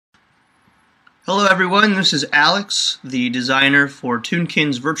Hello everyone, this is Alex, the designer for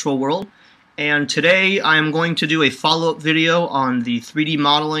Toonkins Virtual World, and today I am going to do a follow-up video on the 3D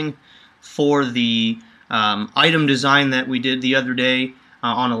modeling for the item design that we did the other day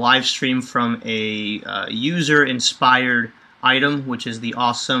on a live stream from a user-inspired item, which is the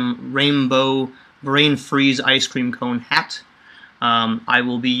awesome Rainbow Brain Freeze ice cream cone hat. I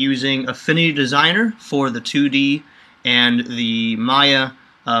will be using Affinity Designer for the 2D and the Maya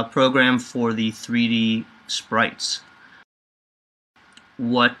program for the 3D sprites.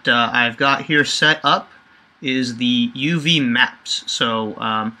 What I've got here set up is the UV maps.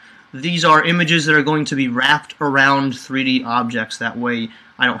 So these are images that are going to be wrapped around 3D objects. That way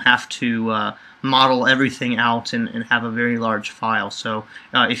I don't have to model everything out and have a very large file. So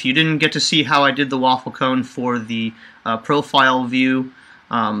if you didn't get to see how I did the waffle cone for the profile view,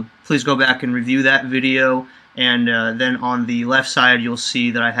 please go back and review that video. And then on the left side you'll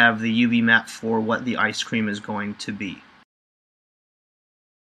see that I have the UV map for what the ice cream is going to be.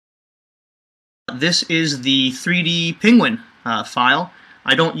 This is the 3D penguin file.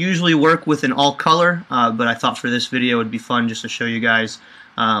 I don't usually work with an all color, but I thought for this video it would be fun just to show you guys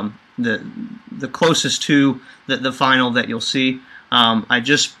the closest to the final that you'll see. I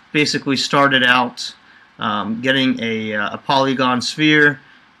just basically started out getting a polygon sphere,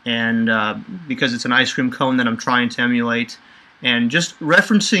 and because it's an ice cream cone that I'm trying to emulate, and just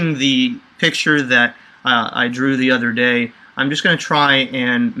referencing the picture that I drew the other day, I'm just going to try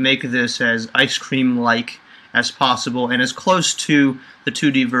and make this as ice cream-like as possible and as close to the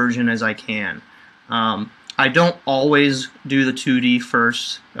 2D version as I can. I don't always do the 2D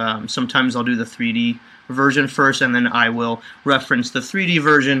first. Sometimes I'll do the 3D version first, and then I will reference the 3D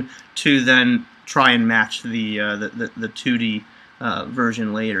version to then try and match the 2D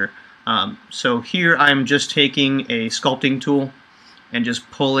version later. So here I'm just taking a sculpting tool and just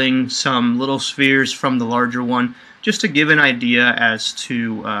pulling some little spheres from the larger one just to give an idea as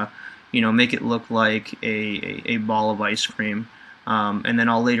to make it look like a ball of ice cream, and then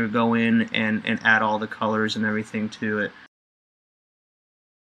I'll later go in and add all the colors and everything to it.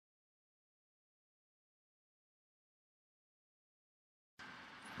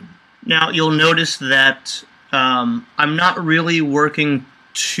 Now you'll notice that I'm not really working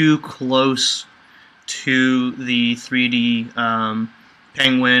too close to the 3D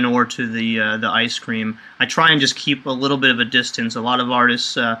penguin or to the ice cream. I try and just keep a little bit of a distance. A lot of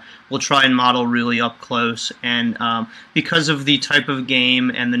artists will try and model really up close, and because of the type of game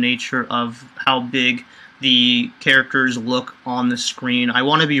and the nature of how big the characters look on the screen, I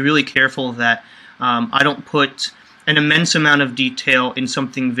want to be really careful that I don't put an immense amount of detail in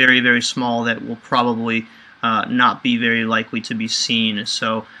something very, very small that will probably not be very likely to be seen.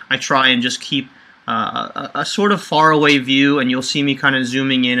 So I try and just keep a sort of far away view, and you'll see me kind of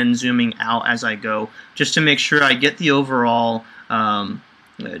zooming in and zooming out as I go, just to make sure I get the overall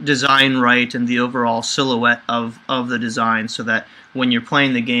design right and the overall silhouette of the design, so that when you're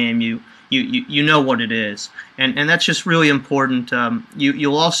playing the game you know what it is. And that's just really important.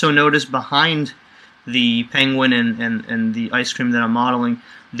 You'll also notice behind the penguin and the ice cream that I'm modeling,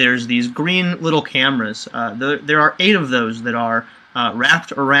 there's these green little cameras. There are 8 of those that are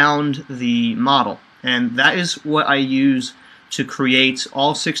wrapped around the model, and that is what I use to create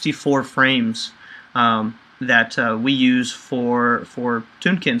all 64 frames that we use for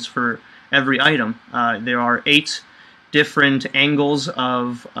Toonkins for every item. There are 8 different angles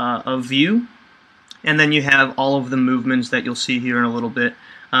of view, and then you have all of the movements that you'll see here in a little bit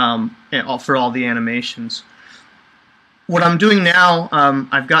for all the animations. What I'm doing now,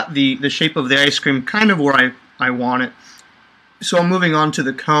 I've got the shape of the ice cream kind of where I want it, so I'm moving on to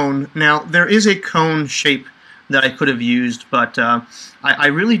the cone. Now there is a cone shape that I could have used, but I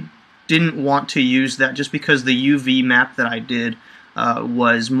really didn't want to use that just because the UV map that I did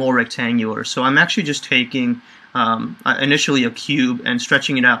was more rectangular. So I'm actually just taking initially a cube and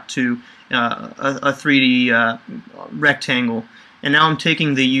stretching it out to a 3D rectangle, and now I'm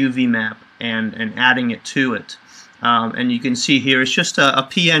taking the UV map and adding it to it. And you can see here it's just a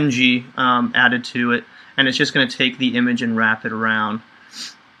PNG added to it, and it's just going to take the image and wrap it around.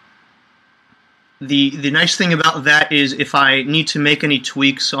 The nice thing about that is if I need to make any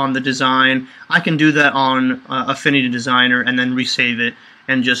tweaks on the design, I can do that on Affinity Designer and then resave it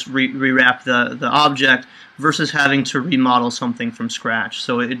and just rewrap the object, versus having to remodel something from scratch.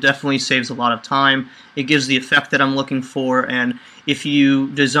 So it definitely saves a lot of time. It gives the effect that I'm looking for, and if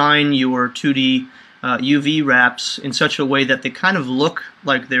you design your 2D UV wraps in such a way that they kind of look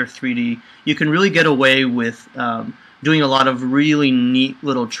like they're 3D, you can really get away with doing a lot of really neat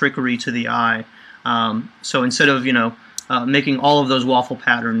little trickery to the eye. So instead of making all of those waffle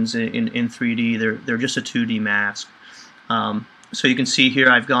patterns in 3D. They're just a 2D mask. So you can see here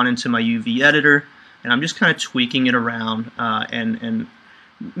I've gone into my UV editor, and I'm just kind of tweaking it around and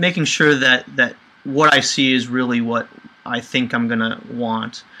making sure that what I see is really what I think I'm going to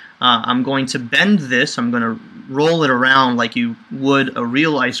want. I'm going to bend this. I'm going to roll it around like you would a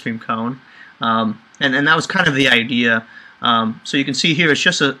real ice cream cone, and that was kind of the idea. So you can see here it's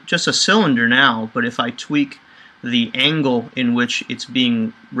just a cylinder now, but if I tweak the angle in which it's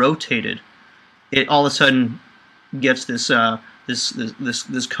being rotated, it all of a sudden gets this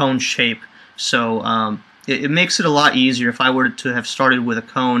this cone shape. So it makes it a lot easier. If I were to have started with a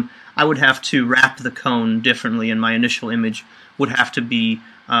cone, I would have to wrap the cone differently, and my initial image would have to be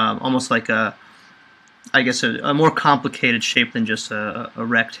almost like a more complicated shape than just a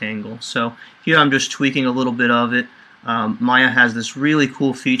rectangle. So here I'm just tweaking a little bit of it. Maya has this really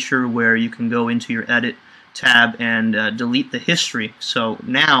cool feature where you can go into your Edit tab and delete the history. So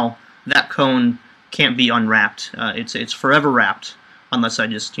now that cone can't be unwrapped. It's forever wrapped unless I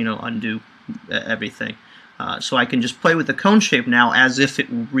just undo everything. So I can just play with the cone shape now as if it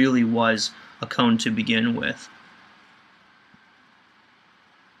really was a cone to begin with.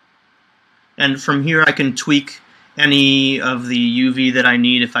 And from here I can tweak any of the UV that I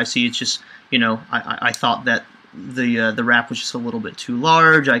need. If I see it's just, I thought that the wrap was just a little bit too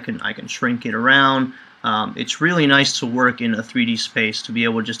large, I can shrink it around. It's really nice to work in a 3D space, to be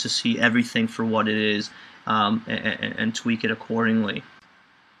able just to see everything for what it is, and tweak it accordingly.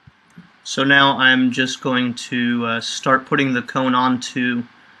 So now I'm just going to start putting the cone onto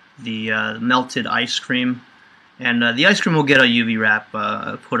the melted ice cream, and the ice cream will get a UV wrap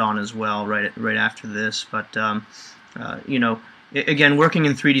put on as well right after this. But again, working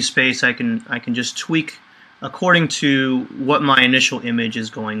in 3D space, I can just tweak according to what my initial image is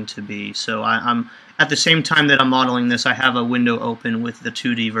going to be. So I'm at the same time that I'm modeling this, I have a window open with the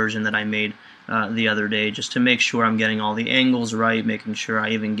 2D version that I made the other day, just to make sure I'm getting all the angles right, making sure I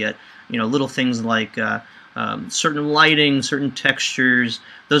even get little things like certain lighting, certain textures.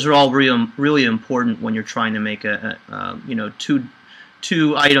 Those are all really important when you're trying to make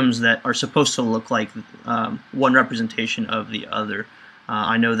two items that are supposed to look like one representation of the other.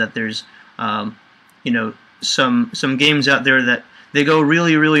 I know that there's some games out there that they go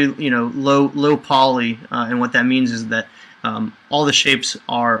really low poly, and what that means is that all the shapes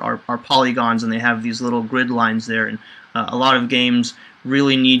are polygons, and they have these little grid lines there, and a lot of games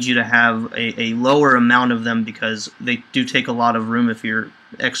really need you to have a lower amount of them, because they do take a lot of room if you're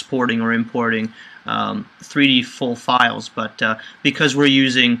exporting or importing 3D full files. But because we're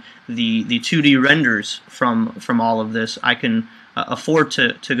using the 2D renders from all of this, I can afford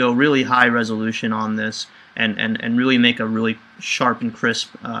to go really high resolution on this and really make a really sharp and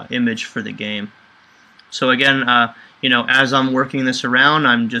crisp image for the game. So again, as I'm working this around,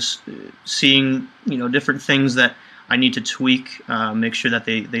 I'm just seeing different things that I need to tweak, make sure that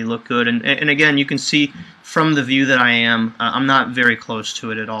they look good. And again, you can see from the view that I am, I'm not very close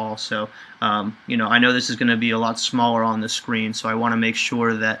to it at all. So I know this is going to be a lot smaller on the screen, so I want to make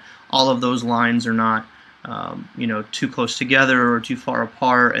sure that all of those lines are not too close together or too far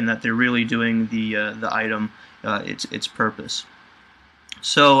apart, and that they're really doing the item its purpose.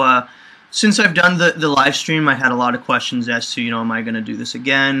 So since I've done the live stream, I had a lot of questions as to am I going to do this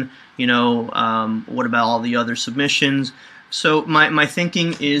again? What about all the other submissions? So my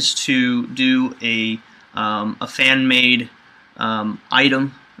thinking is to do a fan-made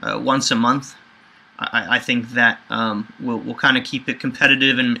item once a month. I think that we'll kind of keep it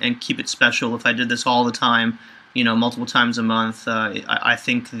competitive and keep it special. If I did this all the time, multiple times a month, I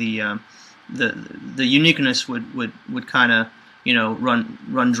think the uniqueness would kind of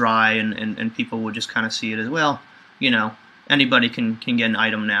run dry, and people would just kind of see it as, well, anybody can get an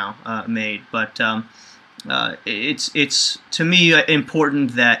item now made. But it's to me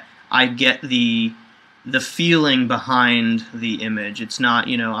important that I get the feeling behind the image. It's not,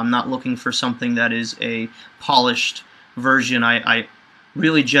 I'm not looking for something that is a polished version. I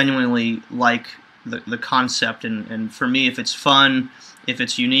really genuinely like the concept, and for me, if it's fun, if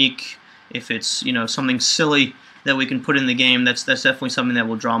it's unique, if it's something silly that we can put in the game, that's definitely something that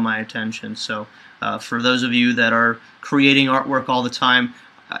will draw my attention. So for those of you that are creating artwork all the time,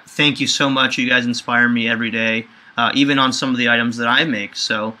 thank you so much. You guys inspire me every day, even on some of the items that I make.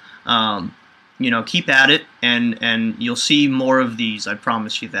 So keep at it, and you'll see more of these. I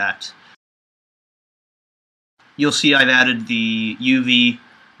promise you that. You'll see I've added the UV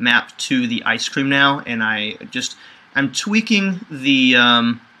map to the ice cream now, and I'm tweaking the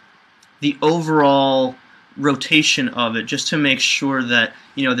overall rotation of it, just to make sure that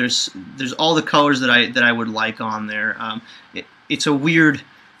there's all the colors that I would like on there. It's a weird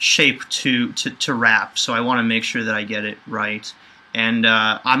shape to wrap, so I want to make sure that I get it right. And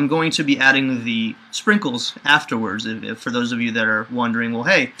I'm going to be adding the sprinkles afterwards. If for those of you that are wondering, well,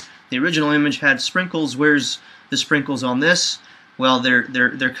 hey, the original image had sprinkles. Where's the sprinkles on this? Well,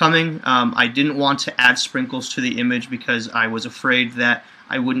 they're coming. I didn't want to add sprinkles to the image because I was afraid that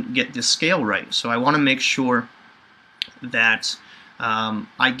I wouldn't get the scale right. So I want to make sure that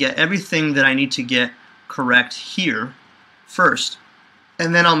I get everything that I need to get correct here first,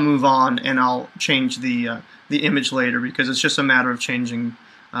 and then I'll move on and I'll change the image later, because it's just a matter of changing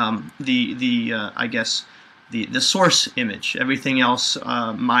I guess the source image. Everything else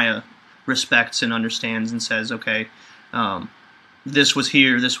Maya respects and understands and says, okay, this was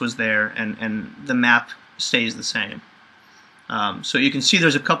here, this was there, and the map stays the same. So you can see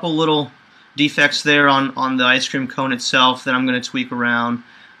there's a couple little defects there on the ice cream cone itself that I'm going to tweak around,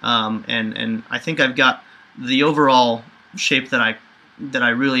 and I think I've got the overall shape that I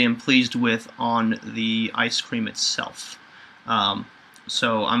really am pleased with on the ice cream itself.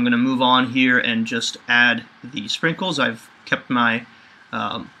 So I'm going to move on here and just add the sprinkles. I've kept my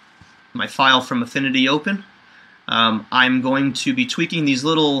my file from Affinity open. I'm going to be tweaking these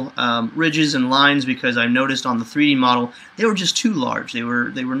little ridges and lines because I noticed on the 3D model they were just too large. They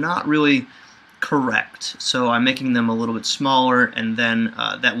were not really correct. So I'm making them a little bit smaller, and then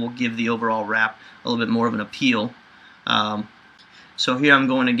that will give the overall wrap a little bit more of an appeal. So here I'm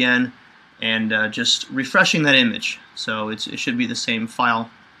going again and just refreshing that image. So it should be the same file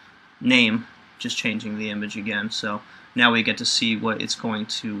name, just changing the image again. So now we get to see what it's going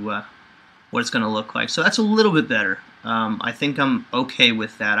to look like. So that's a little bit better. I think I'm okay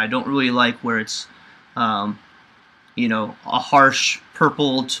with that. I don't really like where it's a harsh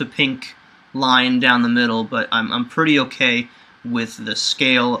purple to pink line down the middle, but I'm pretty okay with the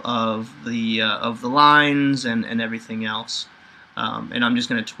scale of the lines and everything else. And I'm just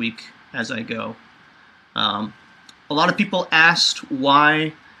going to tweak as I go. A lot of people asked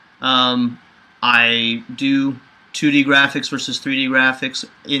why I do 2D graphics versus 3D graphics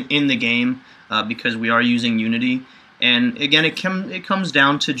in the game, because we are using Unity. And again, it comes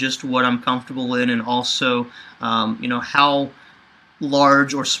down to just what I'm comfortable in, and also how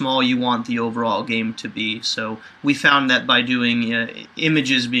large or small you want the overall game to be. So we found that by doing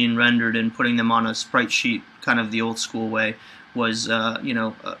images being rendered and putting them on a sprite sheet, kind of the old school way, was a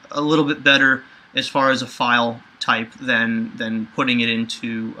little bit better as far as a file type than putting it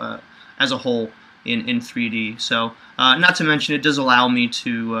into as a whole in 3D. So not to mention, it does allow me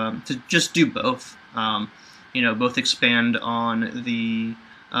to just do both. Both expand on the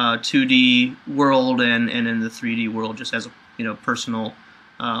 2D world and in the 3D world, just as a personal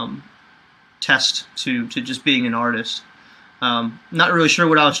test to just being an artist. Not really sure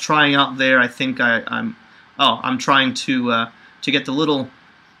what I was trying out there. I think I'm trying to get the little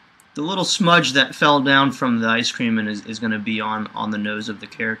smudge that fell down from the ice cream and is going to be on the nose of the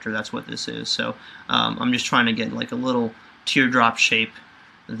character. That's what this is. So I'm just trying to get like a little teardrop shape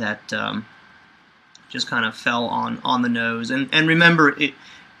that just kind of fell on the nose. And remember,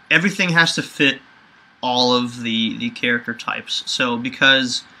 everything has to fit all of the character types. So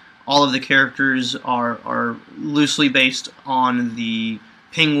because all of the characters are loosely based on the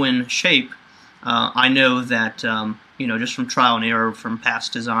penguin shape, I know that just from trial and error from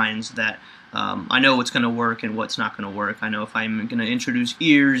past designs, that I know what's going to work and what's not going to work. I know if I'm going to introduce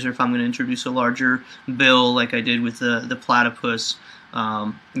ears, or if I'm going to introduce a larger bill like I did with the platypus,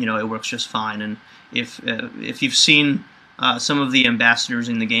 it works just fine. And if you've seen some of the ambassadors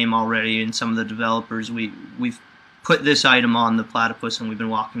in the game already and some of the developers, we've put this item on the platypus and we've been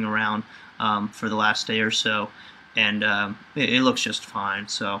walking around for the last day or so, and it looks just fine.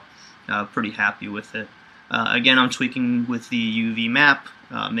 So pretty happy with it. Again, I'm tweaking with the UV map,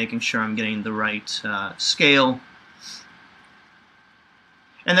 making sure I'm getting the right scale.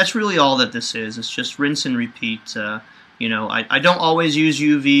 And that's really all that this is. It's just rinse and repeat. I don't always use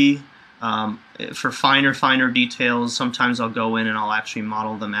UV for finer details. Sometimes I'll go in and I'll actually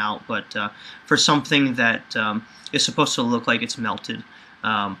model them out. But for something that is supposed to look like it's melted,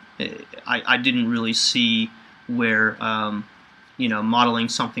 I didn't really see where modeling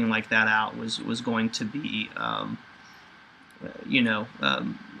something like that out was going to be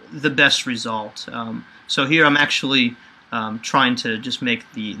the best result. So here I'm actually trying to just make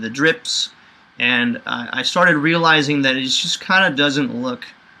the drips, and I started realizing that it just kind of doesn't look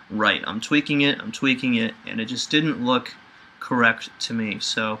right. I'm tweaking it, and it just didn't look correct to me.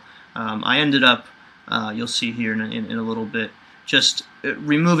 So I ended up, you'll see here in a little bit, just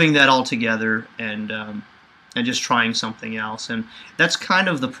removing that altogether and and just trying something else. And that's kind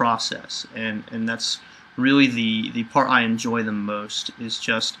of the process, and that's really the part I enjoy the most, is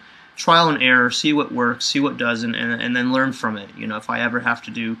just trial and error, see what works, see what doesn't, and then learn from it. You know, if I ever have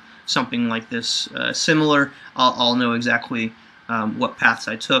to do something like this similar, I'll know exactly what paths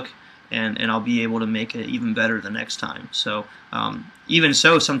I took, and I'll be able to make it even better the next time. So even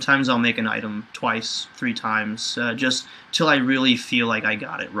so, sometimes I'll make an item twice, 3 times, just till I really feel like I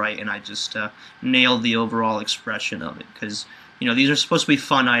got it right and I just nailed the overall expression of it. Because, you know, these are supposed to be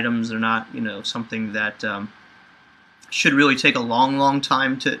fun items. They're not, you know, something that should really take a long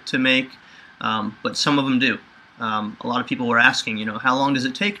time to make, but some of them do. A lot of people were asking, you know, how long does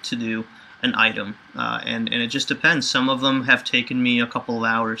it take to do an item? And it just depends. Some of them have taken me a couple of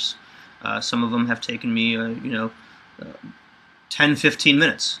hours. Some of them have taken me, you know, 10-15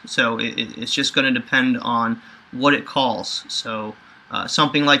 minutes. So it's just going to depend on what it calls. So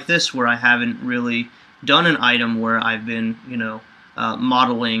something like this, where I haven't really done an item, where I've been, you know,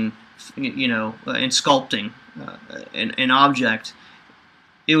 modeling, you know, and sculpting an object,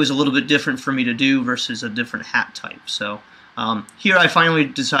 it was a little bit different for me to do versus a different hat type. So here I finally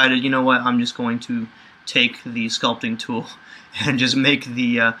decided, you know what, I'm just going to take the sculpting tool and just make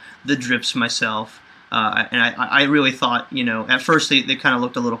the drips myself. And I really thought, you know, at first they kind of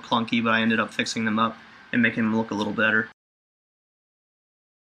looked a little clunky, but I ended up fixing them up and making them look a little better.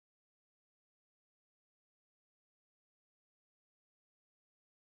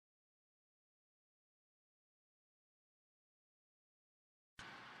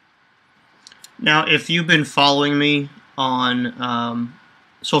 Now, if you've been following me on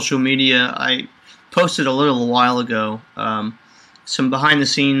social media, I posted a little while ago some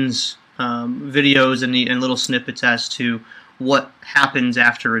behind-the-scenes videos and little snippets as to what happens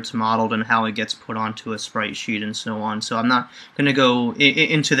after it's modeled and how it gets put onto a sprite sheet and so on. So I'm not going to go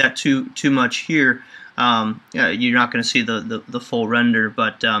into that too much here. You're not going to see the full render,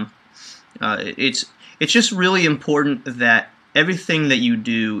 but it's just really important that everything that you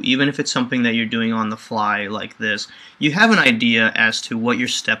do, even if it's something that you're doing on the fly like this, you have an idea as to what your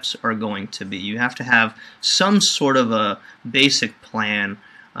steps are going to be. You have to have some sort of a basic plan.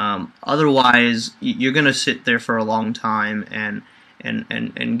 Otherwise, you're going to sit there for a long time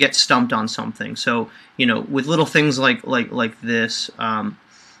and get stumped on something. So, you know, with little things like this,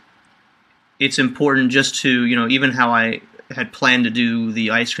 it's important just to, you know, even how I had planned to do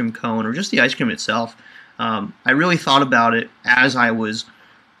the ice cream cone or just the ice cream itself. I really thought about it as I was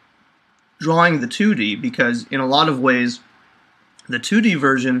drawing the 2D, because in a lot of ways the 2D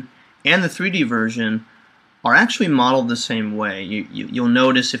version and the 3D version are actually modeled the same way. You'll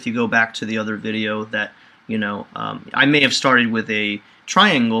notice if you go back to the other video that, you know, I may have started with a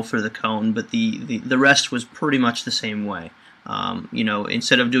triangle for the cone, but the rest was pretty much the same way. You know,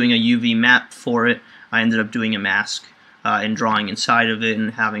 instead of doing a UV map for it, I ended up doing a mask and drawing inside of it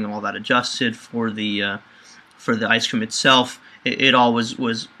and having all that adjusted for the ice cream itself. It all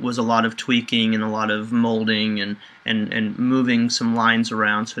was a lot of tweaking and a lot of molding and moving some lines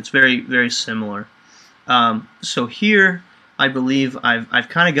around. So it's very similar. So here, I believe I've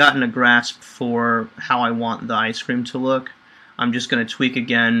kind of gotten a grasp for how I want the ice cream to look. I'm just going to tweak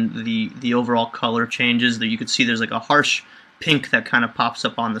again the overall color changes. That you could see there's like a harsh pink that kind of pops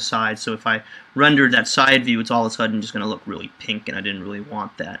up on the side. So if I rendered that side view, it's all of a sudden just going to look really pink, and I didn't really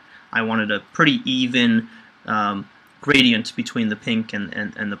want that. I wanted a pretty even gradient between the pink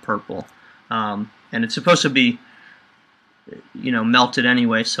and the purple, and it's supposed to be, you know, melted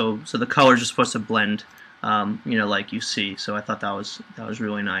anyway, so the colors are supposed to blend, you know, like you see. So I thought that was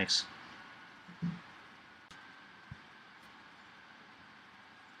really nice.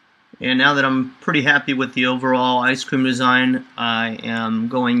 And now that I'm pretty happy with the overall ice cream design, I am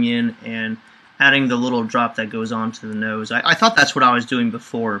going in and adding the little drop that goes onto the nose. I thought that's what I was doing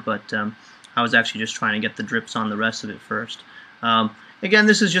before, but I was actually just trying to get the drips on the rest of it first. Again,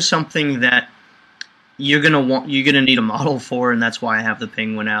 this is just something that you're gonna need a model for, and that's why I have the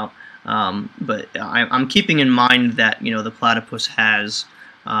penguin out. But I'm keeping in mind that, you know, the platypus has,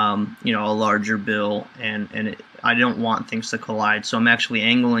 you know, a larger bill, and I don't want things to collide, so I'm actually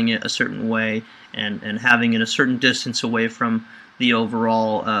angling it a certain way and having it a certain distance away from the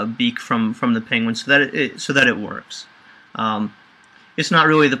overall beak from the penguin, so that it works. It's not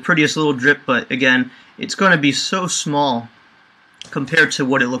really the prettiest little drip, but again, it's going to be so small compared to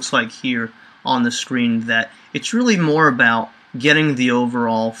what it looks like here on the screen that it's really more about getting the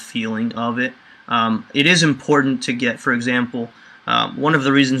overall feeling of it. It is important to get, for example, one of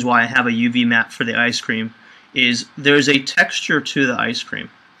the reasons why I have a UV map for the ice cream is there's a texture to the ice cream.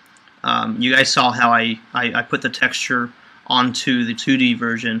 You guys saw how I put the texture onto the 2D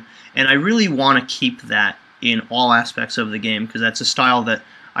version, and I really want to keep that in all aspects of the game, because that's a style that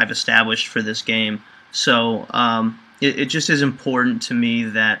I've established for this game. So it just is important to me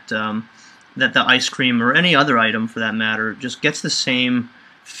that that the ice cream, or any other item for that matter, just gets the same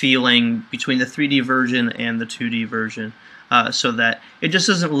feeling between the 3D version and the 2D version, so that it just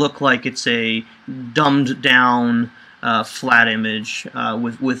doesn't look like it's a dumbed down flat image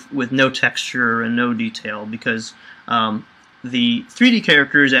with no texture and no detail, because the 3D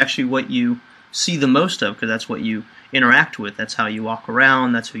character is actually what you see the most of, because that's what you interact with, that's how you walk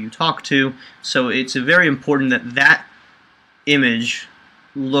around, that's who you talk to. So it's very important that that image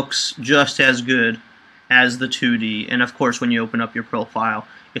looks just as good as the 2D. And of course, when you open up your profile,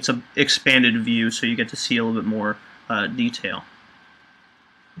 it's an expanded view, so you get to see a little bit more detail.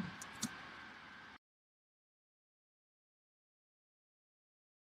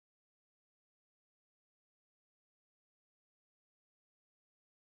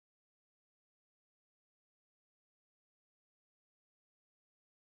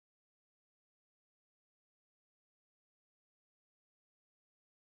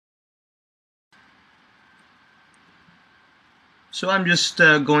 So I'm just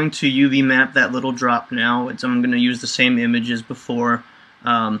going to UV map that little drop now. I'm going to use the same image as before.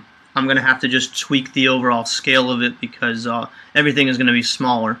 I'm going to have to just tweak the overall scale of it, because everything is going to be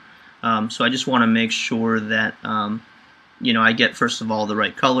smaller. So I just want to make sure that you know, I get, first of all, the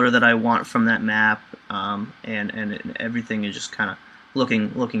right color that I want from that map, and everything is just kind of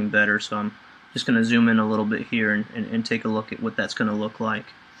looking better. So I'm just going to zoom in a little bit here and take a look at what that's going to look like.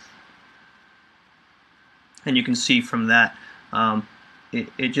 And you can see from that,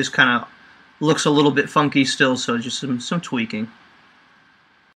 it just kind of looks a little bit funky still, so just some tweaking.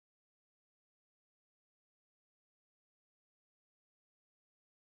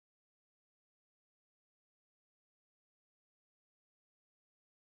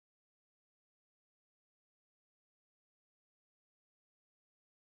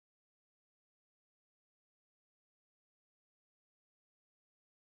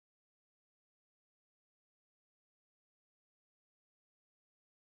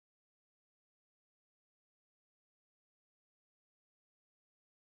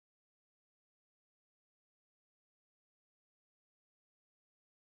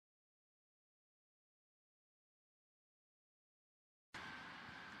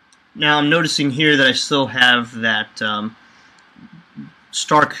 Now I'm noticing here that I still have that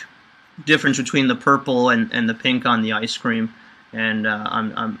stark difference between the purple and the pink on the ice cream, and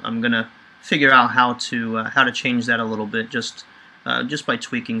I'm gonna figure out how to change that a little bit, just by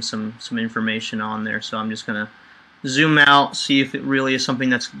tweaking some information on there. So I'm just gonna zoom out, see if it really is something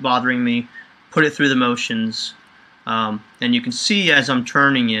that's bothering me, put it through the motions, and you can see as I'm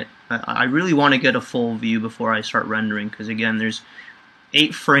turning it, I really want to get a full view before I start rendering, because again, there's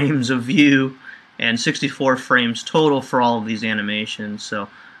 8 frames of view and 64 frames total for all of these animations. So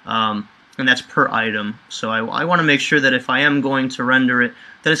and that's per item. So I want to make sure that if I am going to render it,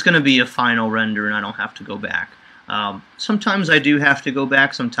 that it's going to be a final render and I don't have to go back. Sometimes I do have to go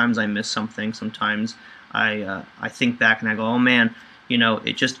back. Sometimes I miss something. Sometimes I think back and I go, oh man, you know,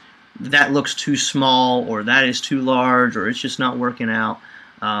 it just, that looks too small, or that is too large, or it's just not working out.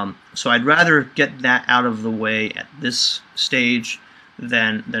 So I'd rather get that out of the way at this stage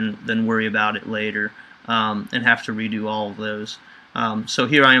than worry about it later and have to redo all of those. So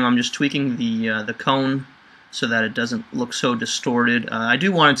here I am. I'm just tweaking the cone so that it doesn't look so distorted. I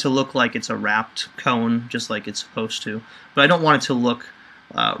do want it to look like it's a wrapped cone, just like it's supposed to, but I don't want it to look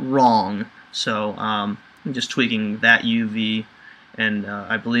wrong. So I'm just tweaking that UV, and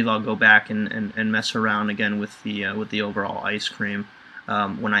I believe I'll go back and mess around again with the overall ice cream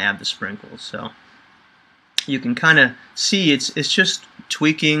when I add the sprinkles. So you can kind of see it's just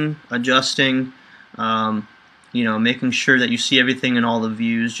tweaking, adjusting, you know, making sure that you see everything in all the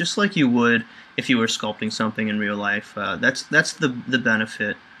views, just like you would if you were sculpting something in real life. That's the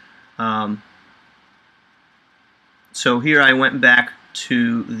benefit. So here I went back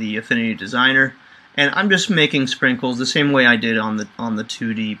to the Affinity Designer, and I'm just making sprinkles the same way I did on the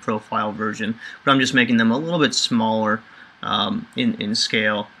 2D profile version, but I'm just making them a little bit smaller in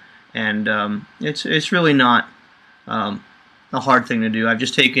scale, and it's really not a hard thing to do. I've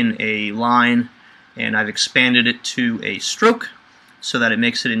just taken a line and I've expanded it to a stroke so that it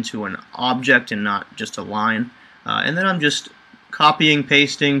makes it into an object and not just a line. And then I'm just copying,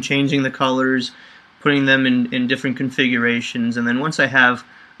 pasting, changing the colors, putting them in different configurations, and then once I have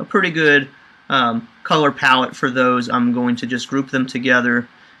a pretty good color palette for those, I'm going to just group them together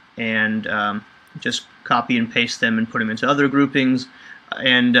and just copy and paste them and put them into other groupings.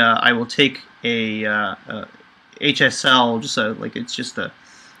 And I will take a HSL, it's just a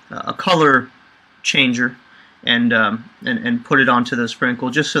color changer, and put it onto the sprinkle,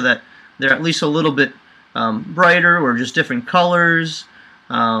 just so that they're at least a little bit brighter, or just different colors.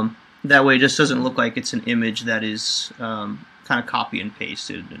 That way it just doesn't look like it's an image that is kind of copy and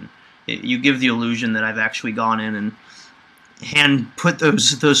pasted, and you give the illusion that I've actually gone in and hand put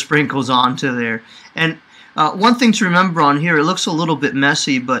those sprinkles onto there. And one thing to remember on here, it looks a little bit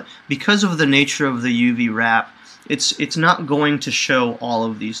messy, but because of the nature of the UV wrap, it's not going to show all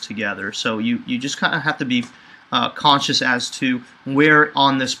of these together. So you just kind of have to be conscious as to where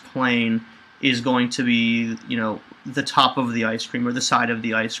on this plane is going to be, you know, the top of the ice cream or the side of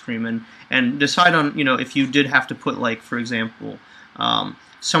the ice cream, and decide on, you know, if you did have to put, like, for example,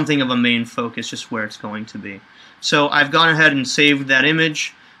 something of a main focus, just where it's going to be. So I've gone ahead and saved that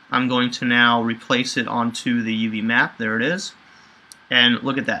image. I'm going to now replace it onto the UV map. There it is. And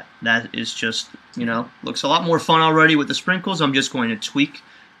look at that. That is just, you know, looks a lot more fun already with the sprinkles. I'm just going to tweak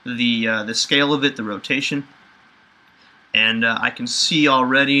the scale of it, the rotation. And I can see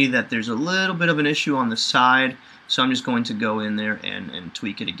already that there's a little bit of an issue on the side. So I'm just going to go in there and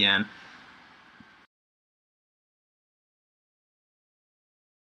tweak it again.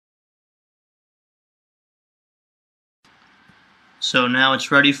 So now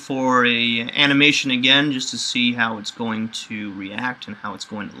it's ready for a animation again, just to see how it's going to react and how it's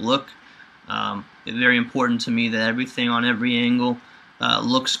going to look. It's very important to me that everything on every angle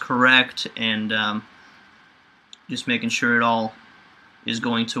looks correct, and just making sure it all is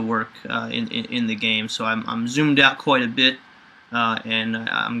going to work in the game. So I'm zoomed out quite a bit, and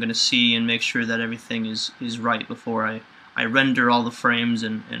I'm going to see and make sure that everything is right before I render all the frames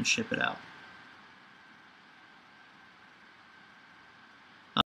and ship it out.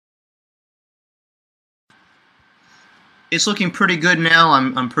 It's looking pretty good now.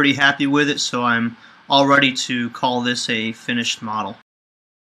 I'm pretty happy with it, so I'm all ready to call this a finished model.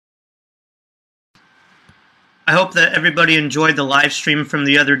 I hope that everybody enjoyed the live stream from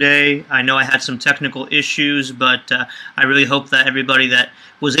the other day. I know I had some technical issues, but I really hope that everybody that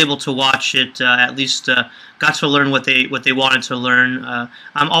was able to watch it at least got to learn what they wanted to learn.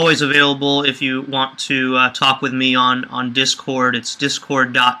 I'm always available if you want to talk with me on Discord. It's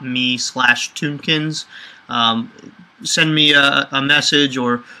discord.me/Toonkins. Send me a message,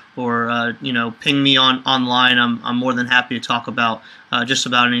 or you know, ping me online. I'm more than happy to talk about just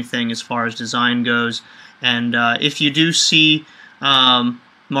about anything as far as design goes. And if you do see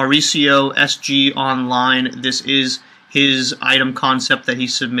Mauricio SG online, this is his item concept that he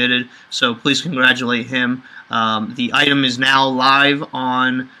submitted, so please congratulate him. The item is now live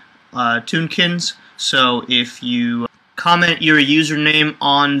on Toonkins, so if you comment your username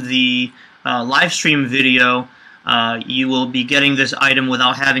on the live stream video, you will be getting this item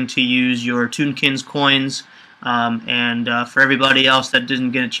without having to use your Toonkins coins. And for everybody else that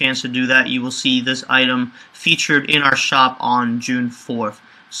didn't get a chance to do that, you will see this item featured in our shop on June 4th.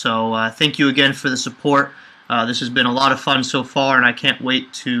 So thank you again for the support. This has been a lot of fun so far, and I can't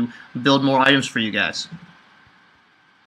wait to build more items for you guys.